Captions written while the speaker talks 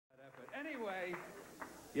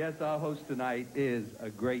Yes, our host tonight is a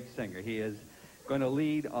great singer. He is going to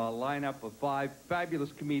lead a lineup of 5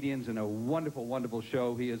 fabulous comedians in a wonderful, wonderful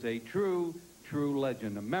show. He is a true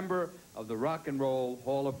legend, a member of the Rock and Roll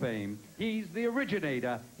Hall of Fame. He's the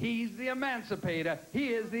originator. He's the emancipator. He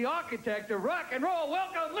is the architect of rock and roll.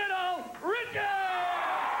 Welcome, Little Richard!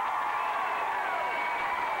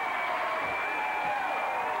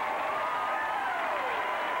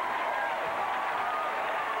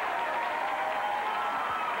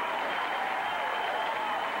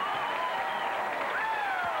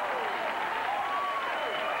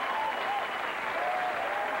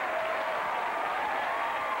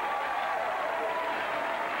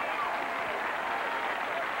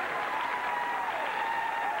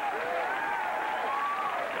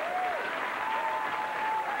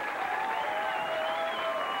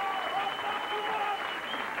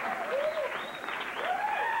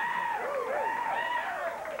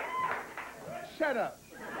 Shut up.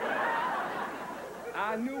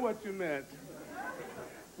 I knew what you meant.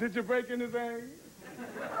 Did you break anything?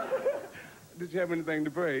 Did you have anything to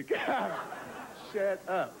break? Shut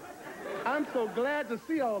up. I'm so glad to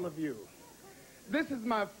see all of you. This is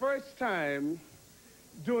my first time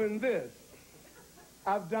doing this.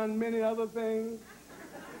 I've done many other things.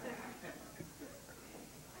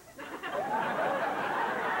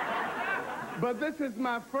 But this is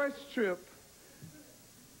my first trip.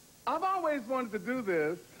 I've always wanted to do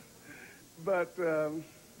this, but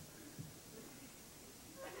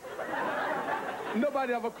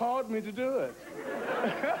nobody ever called me to do it.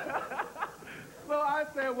 So I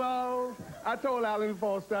said, well, I told Alan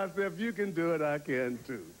Foster, I said, if you can do it, I can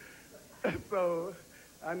too. So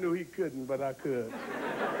I knew he couldn't, but I could.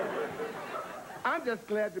 I'm just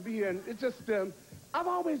glad to be here. And it's just, I've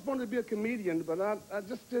always wanted to be a comedian, but I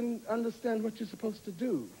just didn't understand what you're supposed to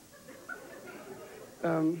do.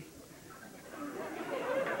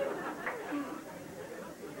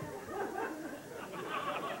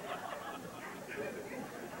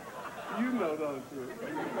 You know, don't you?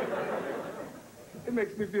 It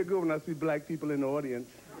makes me feel good when I see black people in the audience.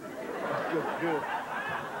 It's just good.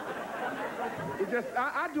 It just,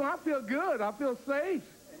 I feel good. I feel safe.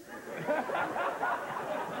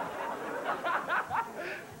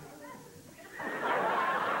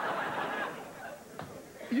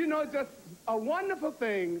 You know, just a wonderful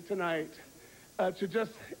thing tonight to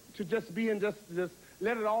just be and just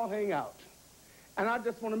let it all hang out. And I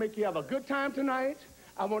just want to make you have a good time tonight.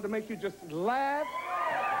 I want to make you just laugh.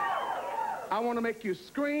 I want to make you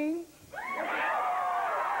scream.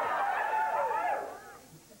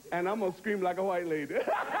 And I'm going to scream like a white lady.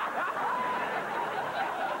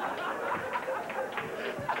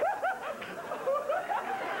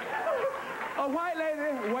 A white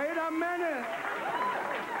lady, wait a minute.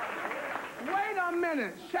 Wait a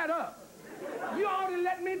minute, shut up. You already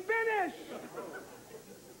let me finish.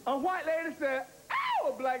 A white lady said, ow,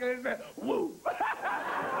 a black lady said, woo.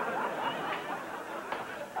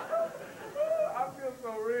 I feel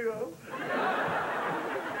so real.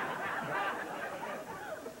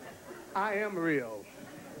 I am real.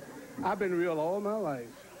 I've been real all my life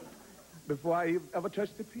before I ever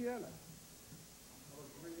touched the piano.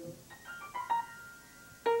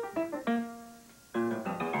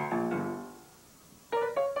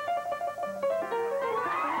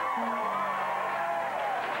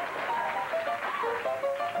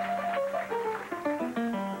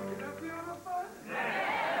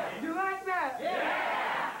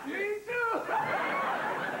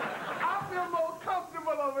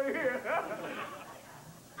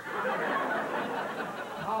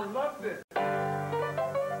 I loved it.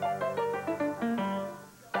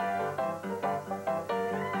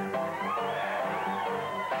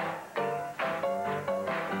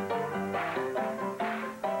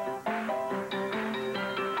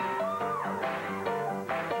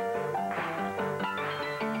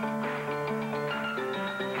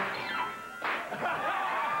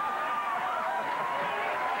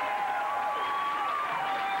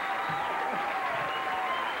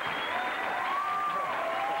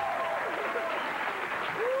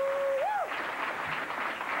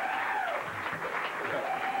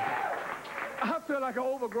 I feel like an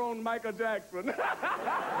overgrown Michael Jackson.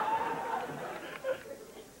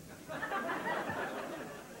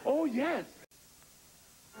 Oh, yes.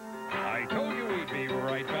 I told you we'd be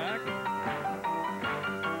right back.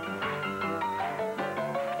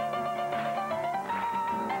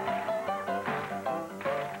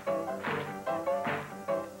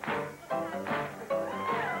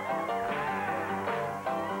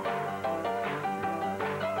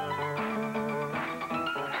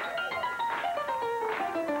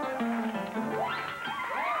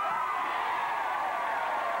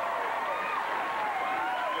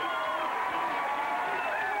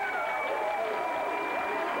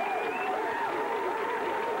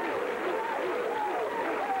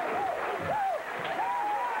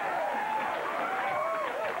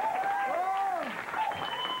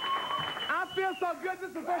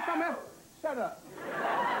 time ever. Shut up.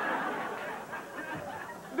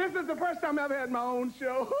 This is the first time I ever had my own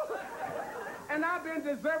show. And I've been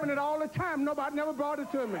deserving it all the time. Nobody never brought it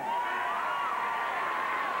to me.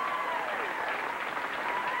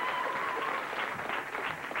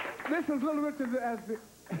 This is Little Richard as the...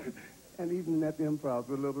 and even at the Improv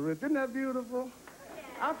with Little Richard. Isn't that beautiful?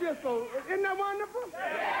 I feel so... Isn't that wonderful?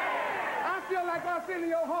 I feel like I sit in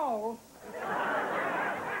your hall.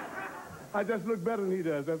 I just look better than he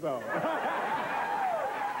does, that's all.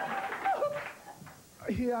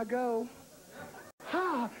 Here I go.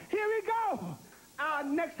 Here we go. Our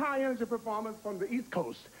next high-energy performance from the East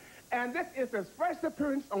Coast. And this is his first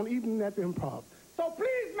appearance on Evening at the Improv. So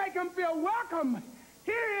please make him feel welcome.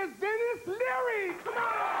 Here is Denis Leary. Come on.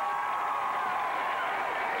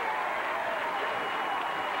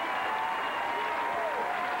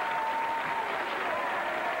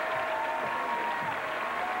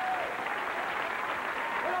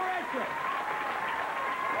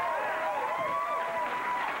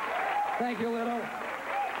 Thank you, Little.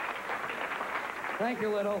 Thank you,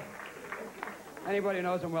 Little. Anybody who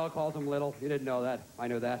knows him well calls him Little. You didn't know that. I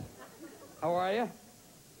knew that. How are you?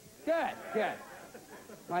 Good, good.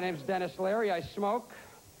 My name's Denis Leary. I smoke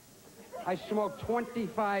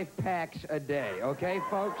 25 packs a day, okay,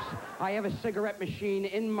 folks? I have a cigarette machine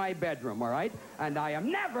in my bedroom, all right? And I am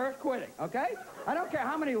never quitting, okay? I don't care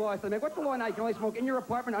how many laws they make. What's the law now? You can only smoke in your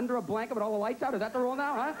apartment under a blanket with all the lights out? Is that the rule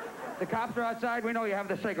now, huh? The cops are outside. We know you have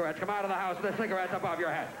the cigarettes. Come out of the house with the cigarettes above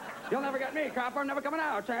your head. You'll never get me, cop. I'm never coming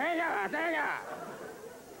out. Say ya, say ya.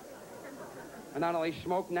 I not only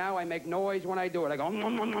smoke now, I make noise when I do it. I go...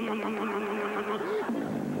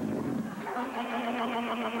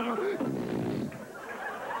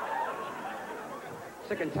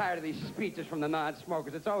 Sick and tired of these speeches from the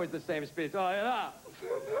non-smokers. It's always the same speech. Oh, yeah.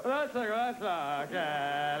 The cigarette's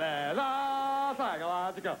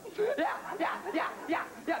psychological. Yeah,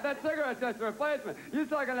 that cigarette's just a replacement. You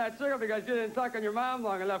suck on that cigarette because you didn't suck on your mom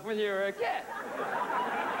long enough when you were a kid.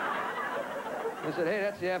 I said, hey,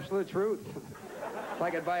 that's the absolute truth. If I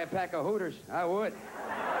could buy a pack of Hooters, I would.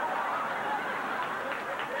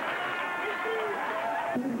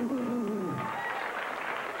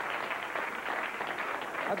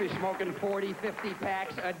 I'd be smoking 40, 50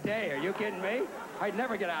 packs a day. Are you kidding me? I'd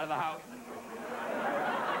never get out of the house.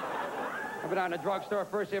 I've been down to the drugstore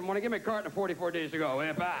first thing in the morning. Give me a carton of 44 days to go. I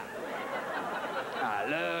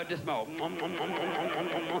love to smoke.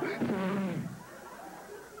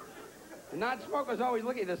 The non-smokers always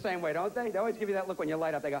look at you the same way, don't they? They always give you that look when you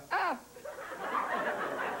light up. They go, ah!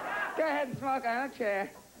 Go ahead and smoke. I don't care.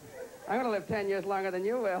 I'm going to live 10 years longer than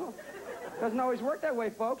you will. Doesn't always work that way,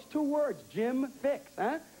 folks. 2 words, Jim Fix,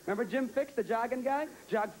 huh? Remember Jim Fix, the jogging guy?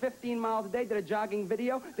 Jogged 15 miles a day, did a jogging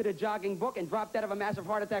video, did a jogging book, and dropped dead of a massive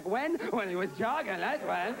heart attack when? When he was jogging, that's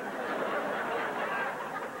when.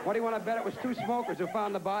 What do you want to bet it was 2 smokers who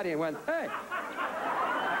found the body and went, hey.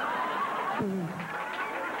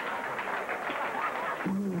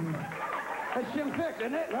 That's Jim Fix,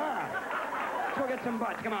 isn't it? Let's go get some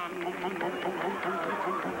butts, come on.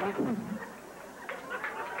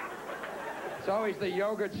 It's always the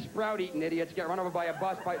yogurt sprout-eating idiots get run over by a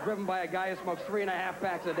bus driven by a guy who smokes 3.5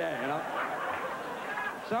 packs a day, you know?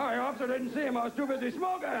 Sorry, officer, didn't see him. I was too busy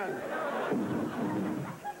smoking.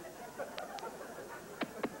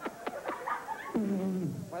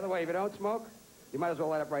 By the way, if you don't smoke, you might as well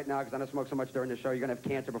light up right now because I don't smoke so much during the show. You're going to have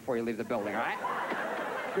cancer before you leave the building, all right?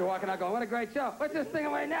 If you're walking out going, what a great show. What's this thing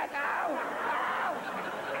on my neck? Ow!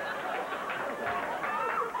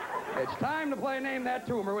 It's time to play Name That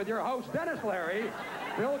Tumor with your host, Denis Leary.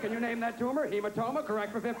 Bill, can you name that tumor? Hematoma,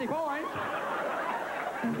 correct for 50 points.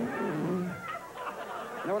 You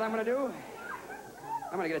know what I'm going to do?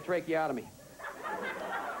 I'm going to get a tracheotomy.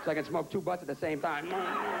 So I can smoke 2 butts at the same time.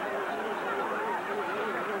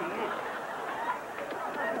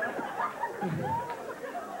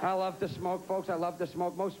 I love to smoke, folks. I love to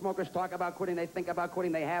smoke. Most smokers talk about quitting. They think about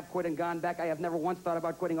quitting. They have quit and gone back. I have never once thought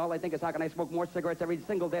about quitting. All I think is how can I smoke more cigarettes every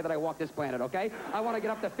single day that I walk this planet, okay? I want to get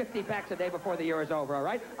up to 50 packs a day before the year is over, all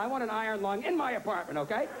right? I want an iron lung in my apartment,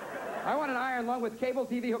 okay? I want an iron lung with cable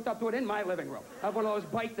TV hooked up to it in my living room. I have one of those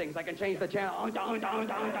bite things. I can change the channel. What's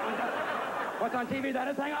on TV,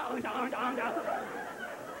 Dennis? Hang on.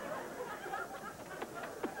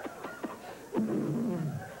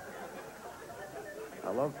 I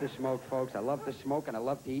love to smoke, folks. I love to smoke, and I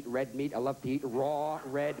love to eat red meat. I love to eat raw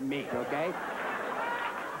red meat, okay?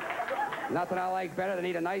 Nothing I like better than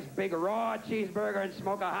eat a nice big raw cheeseburger and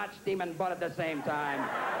smoke a hot steaming butt at the same time.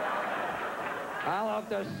 I love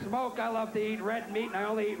to smoke. I love to eat red meat, and I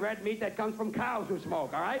only eat red meat that comes from cows who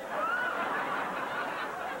smoke, all right?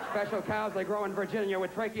 Special cows they grow in Virginia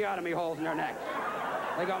with tracheotomy holes in their necks.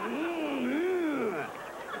 They go,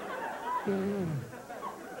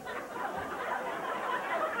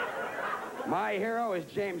 My hero is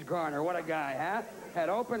James Garner. What a guy, huh? Had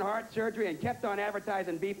open heart surgery and kept on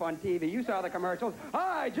advertising beef on TV. You saw the commercials.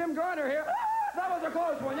 Hi, Jim Garner here. That was a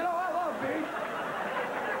close one. You know, I love beef.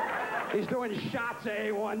 He's doing shots of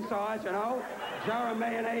A1 sauce, you know. Jar of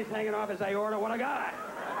mayonnaise hanging off his aorta. What a guy.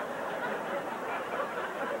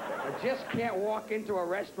 I just can't walk into a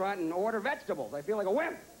restaurant and order vegetables. I feel like a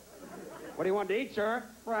wimp. What do you want to eat, sir?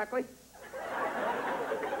 Broccoli.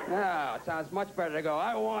 No, it sounds much better to go,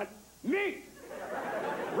 I want meat.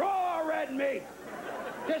 Raw red meat.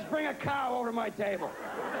 Just bring a cow over to my table.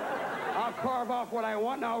 I'll carve off what I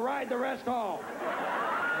want and I'll ride the rest home.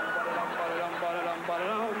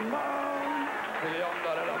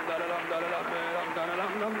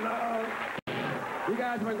 You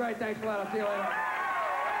guys have been great. Thanks a lot. I'll see you later.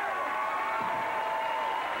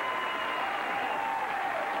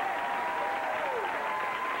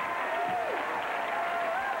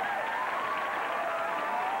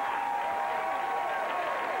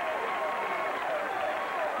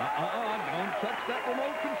 Don't touch that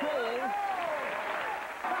remote control.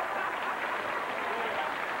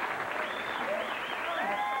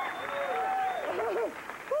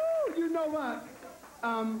 You know what?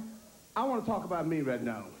 I want to talk about me right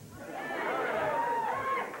now.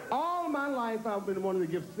 All my life, I've been wanting to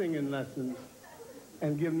give singing lessons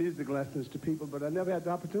and give music lessons to people, but I never had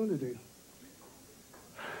the opportunity.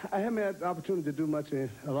 I haven't had the opportunity to do much in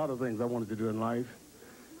a lot of things I wanted to do in life.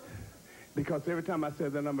 Because every time I say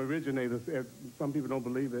that I'm an originator, some people don't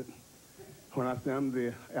believe it. When I say I'm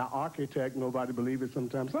the architect, nobody believes it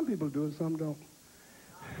sometimes. Some people do it, some don't.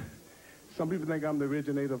 Some people think I'm the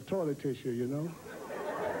originator of toilet tissue, you know?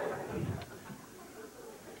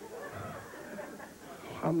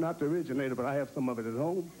 I'm not the originator, but I have some of it at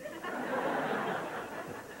home.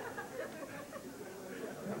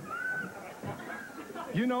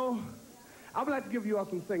 You know, I would like to give you all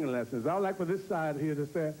some singing lessons. I would like for this side here to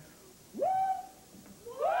say, woo!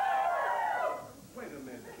 Woo! Wait a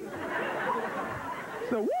minute.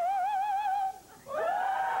 So, woo! Woo!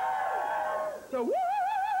 So, woo!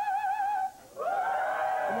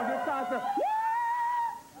 I'm on this side, so,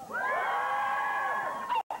 woo!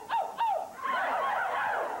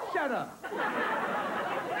 Shut up.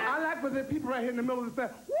 I like for the people right here in the middle to say,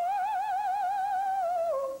 woo!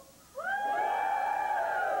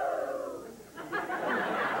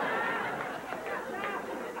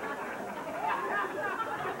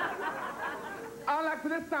 I like for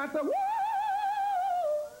this side to say, woo!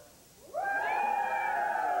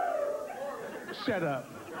 Shut up.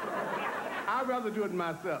 I'd rather do it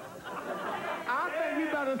myself. I think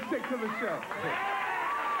you better stick to the show.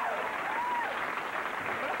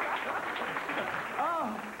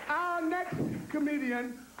 Our next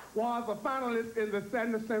comedian was a finalist in the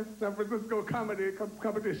San Francisco comedy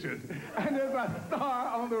competition. And there's a star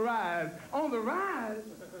on the rise. On the rise,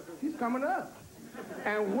 he's coming up.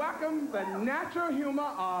 And welcome the natural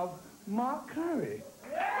humor of Mark Curry.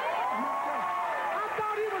 I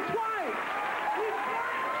thought he was white. He's white.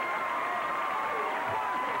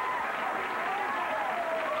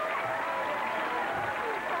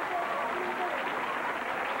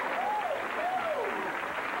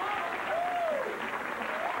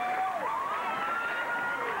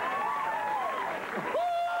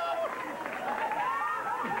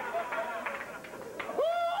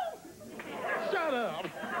 Shut up.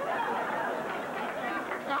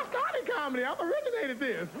 I started comedy. I've originated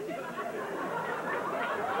this.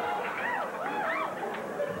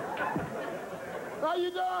 How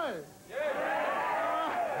you doing?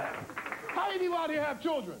 How many people out here have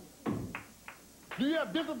children? Do you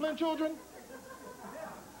have disciplined children?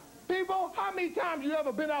 People, how many times you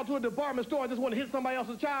ever been out to a department store and just want to hit somebody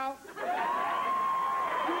else's child?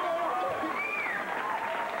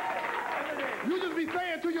 You just be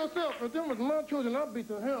saying to yourself, if them was my children, I'll beat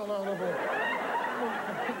the hell out of them.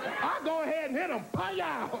 I'll go ahead and hit them.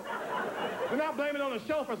 Pay-yow! We're not blaming it on the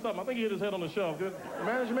shelf or something. I think he hit his head on the shelf. Good.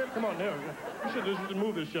 Management, come on there. You should just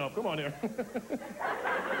move this shelf. Come on here.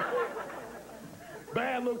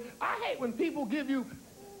 Bad look. I hate when people give you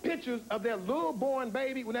pictures of their little born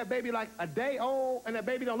baby, when that baby like a day old and that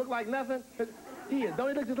baby don't look like nothing. He is. Don't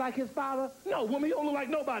he look just like his father? No, woman, he don't look like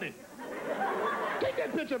nobody. Take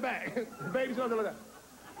that picture back. The baby's gonna look like that.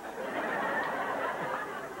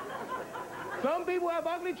 Some people have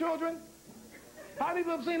ugly children. How many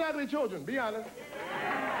people have seen ugly children? Be honest.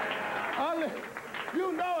 Ugly.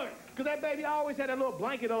 You know it, because that baby always had that little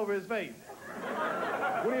blanket over his face.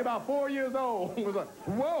 When he about 4 years old, he was like,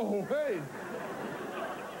 whoa, hey.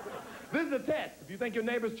 This is a test. If you think your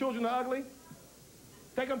neighbor's children are ugly,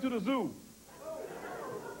 take them to the zoo.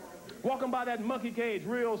 Walk them by that monkey cage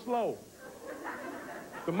real slow.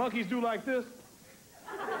 The monkeys do like this.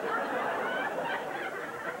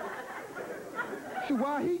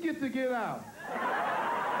 Why he get to get out?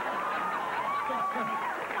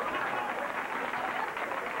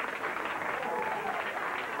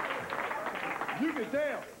 You can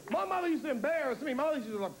tell. My mother used to embarrass me. My mother used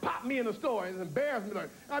to like pop me in the store and embarrass me. Like,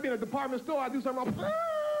 I'd be in a department store, I'd do something wrong.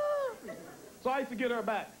 So I used to get her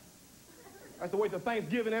back. I used to wait till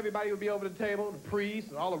Thanksgiving, everybody would be over the table, the priest,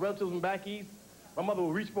 and all the relatives from back east. My mother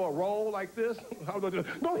would reach for a roll like this. I would go,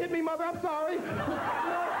 don't hit me, mother, I'm sorry. No,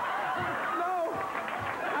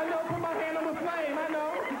 I know, put my hand on the flame, I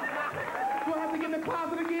know. Do I have to get in the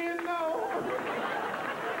closet again? No.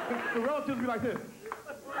 The relatives would be like this.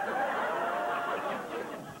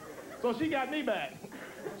 So she got me back.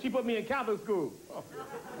 She put me in Catholic school. Oh.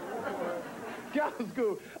 Catholic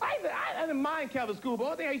school. I didn't mind Catholic school, but the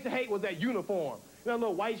only thing I used to hate was that uniform. You know, a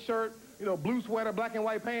little white shirt, you know, blue sweater, black and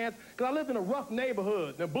white pants. Because I lived in a rough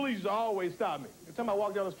neighborhood. The bullies used to always stop me. Every time I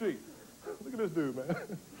walk down the street. Look at this dude, man.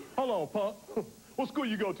 Hold on, punk. What school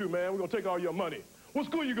you go to, man? We're going to take all your money. What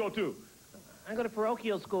school you go to? I go to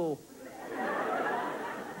parochial school.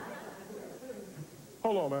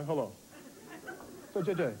 Hold on, man, hold on. So,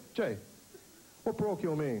 Jay, what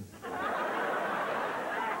parochial mean?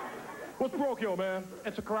 What's parochial, man?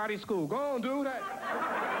 It's a karate school. Go on, dude.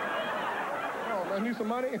 Oh, man, need some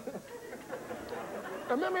money?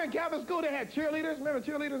 Remember in Catholic school they had cheerleaders? Remember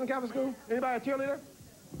cheerleaders in Catholic school? Anybody a cheerleader?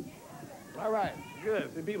 All right,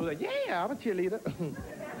 good. And people say, yeah, I'm a cheerleader.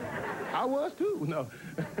 I was too. No.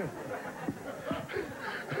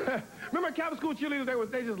 Remember Catholic school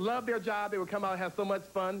cheerleaders, they just loved their job. They would come out and have so much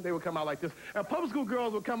fun. They would come out like this. And public school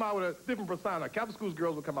girls would come out with a different persona. Catholic school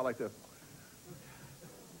girls would come out like this.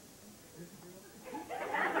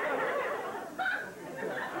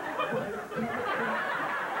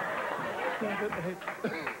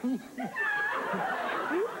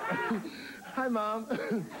 Hi, Mom.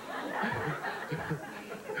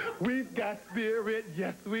 We've got spirit,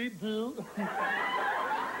 yes we do.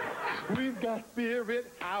 We've got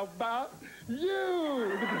spirit, how about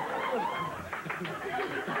you?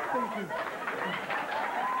 Thank you.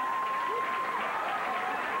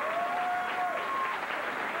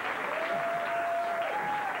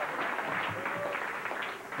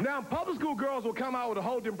 Now, public school girls will come out with a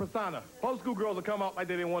whole different persona. Public school girls will come out like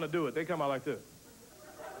they didn't want to do it. They come out like this.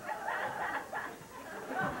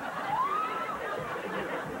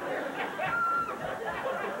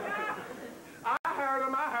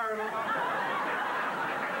 I heard him.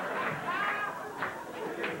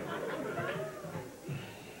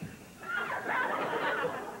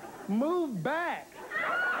 Move back.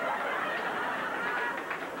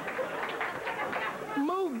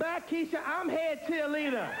 Move back, Keisha. I'm head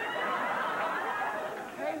cheerleader.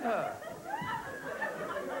 Hate her.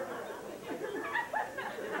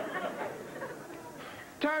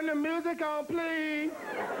 Turn the music on, please.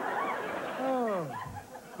 Oh.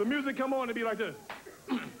 The music come on and be like this.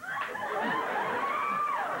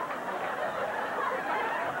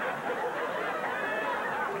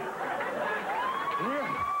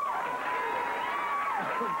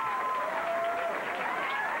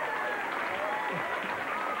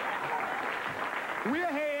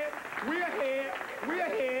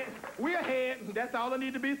 We're ahead. That's all I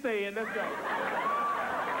need to be saying. Let's go.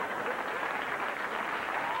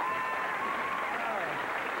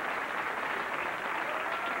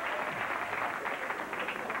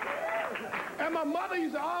 And my mother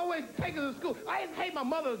used to always take us to school. I used to hate my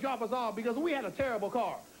mother to drop us off because we had a terrible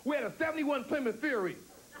car. We had a 71 Plymouth Fury,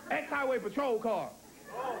 ex-highway patrol car.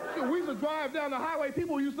 So we used to drive down the highway,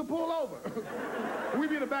 people used to pull over. We'd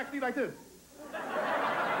be in the back seat like this.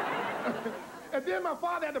 And then my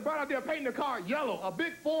father had to burn out there painting the car yellow, a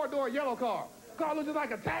big four-door yellow car. Car looked just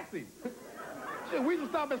like a taxi. Shit, we used to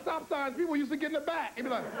stop at stop signs, people used to get in the back and be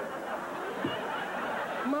like,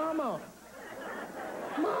 Mama,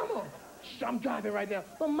 shh, I'm driving right now.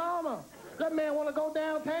 But Mama, that man want to go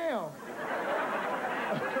downtown.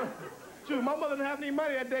 Shoot, my mother didn't have any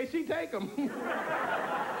money that day, she'd take him.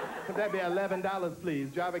 That'd be $11, please.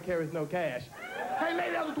 Driver carries no cash. Hey,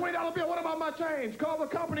 lady, that was a $20 bill. What about my change? Call the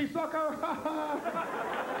company, sucker.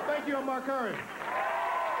 Thank you, I'm Mark Curry.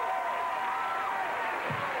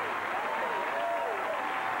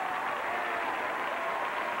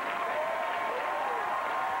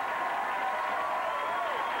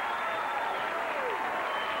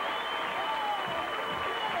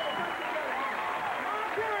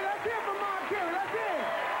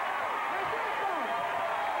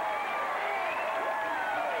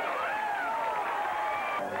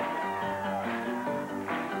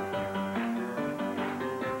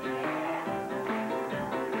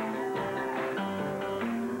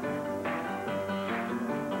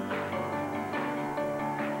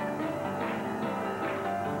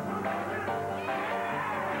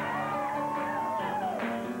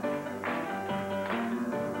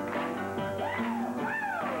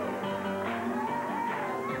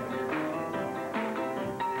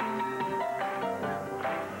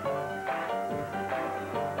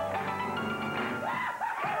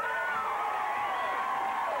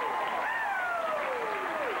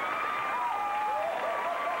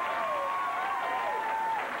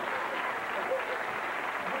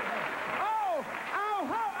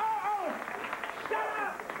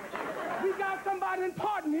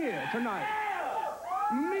 tonight.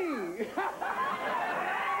 Me.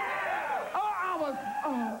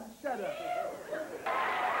 Oh, shut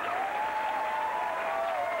up.